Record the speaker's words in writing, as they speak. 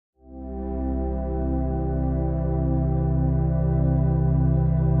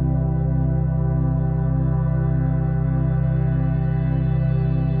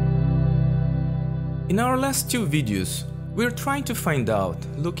In our last two videos, we're trying to find out,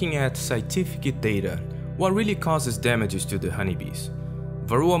 looking at scientific data, what really causes damages to the honeybees.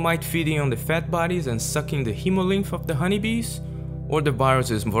 Varroa mite feeding on the fat bodies and sucking the hemolymph of the honeybees, or the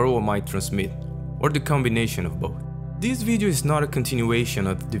viruses Varroa might transmit, or the combination of both. This video is not a continuation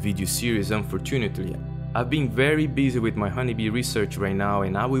of the video series, unfortunately. I've been very busy with my honeybee research right now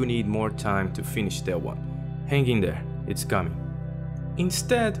and I will need more time to finish that one. Hang in there, it's coming.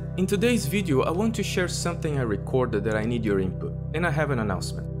 Instead, in today's video I want to share something I recorded that I need your input, and I have an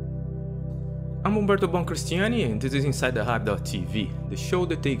announcement. I'm Umberto Boncristiani and this is Inside the Hive.tv, the show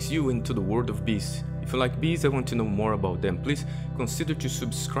that takes you into the world of bees. If you like bees and want to know more about them, please consider to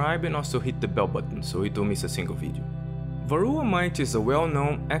subscribe and also hit the bell button so you don't miss a single video. Varroa mite is a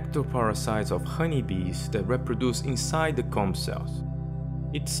well-known ectoparasite of honeybees that reproduce inside the comb cells.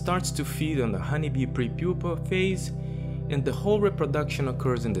 It starts to feed on the honeybee prepupa phase, and the whole reproduction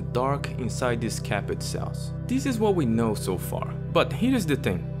occurs in the dark inside these capped cells. This is what we know so far, but here's the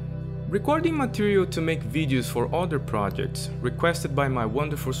thing. Recording material to make videos for other projects, requested by my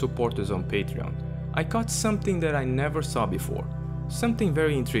wonderful supporters on Patreon, I caught something that I never saw before, something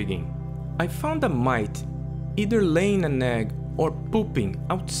very intriguing. I found a mite either laying an egg or pooping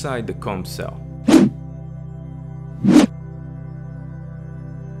outside the comb cell.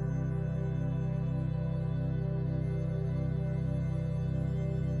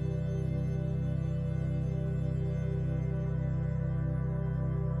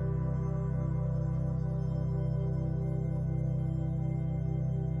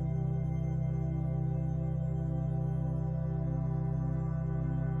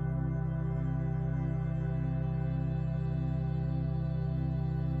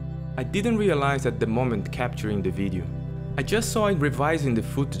 I didn't realize at the moment capturing the video. I just saw it revising the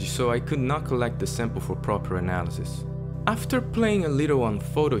footage, so I could not collect the sample for proper analysis. After playing a little on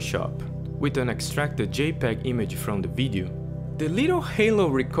Photoshop with an extracted JPEG image from the video, the little halo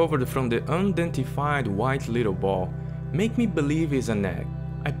recovered from the unidentified white little ball make me believe it's an egg.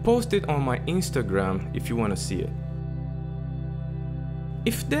 I posted on my Instagram if you want to see it.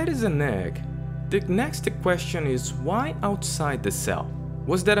 If that is an egg, the next question is why outside the cell?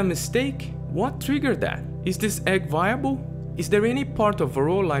 Was that a mistake? What triggered that? Is this egg viable? Is there any part of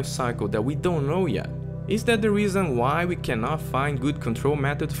Varroa life cycle that we don't know yet? Is that the reason why we cannot find good control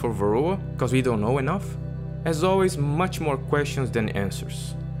methods for Varroa? Because we don't know enough? As always, much more questions than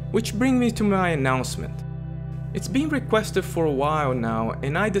answers. Which brings me to my announcement. It's been requested for a while now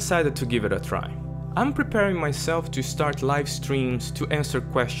and I decided to give it a try. I'm preparing myself to start live streams to answer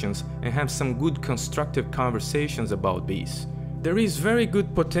questions and have some good constructive conversations about bees. There is very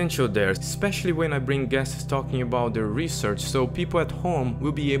good potential there, especially when I bring guests talking about their research, so people at home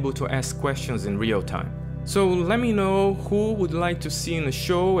will be able to ask questions in real time. So let me know who would like to see in the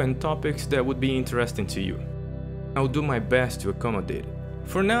show and topics that would be interesting to you. I'll do my best to accommodate it.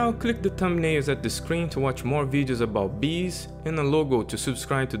 For now, click the thumbnails at the screen to watch more videos about bees and a logo to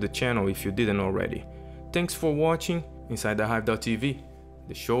subscribe to the channel if you didn't already. Thanks for watching Inside the Hive.tv,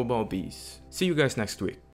 the show about bees. See you guys next week.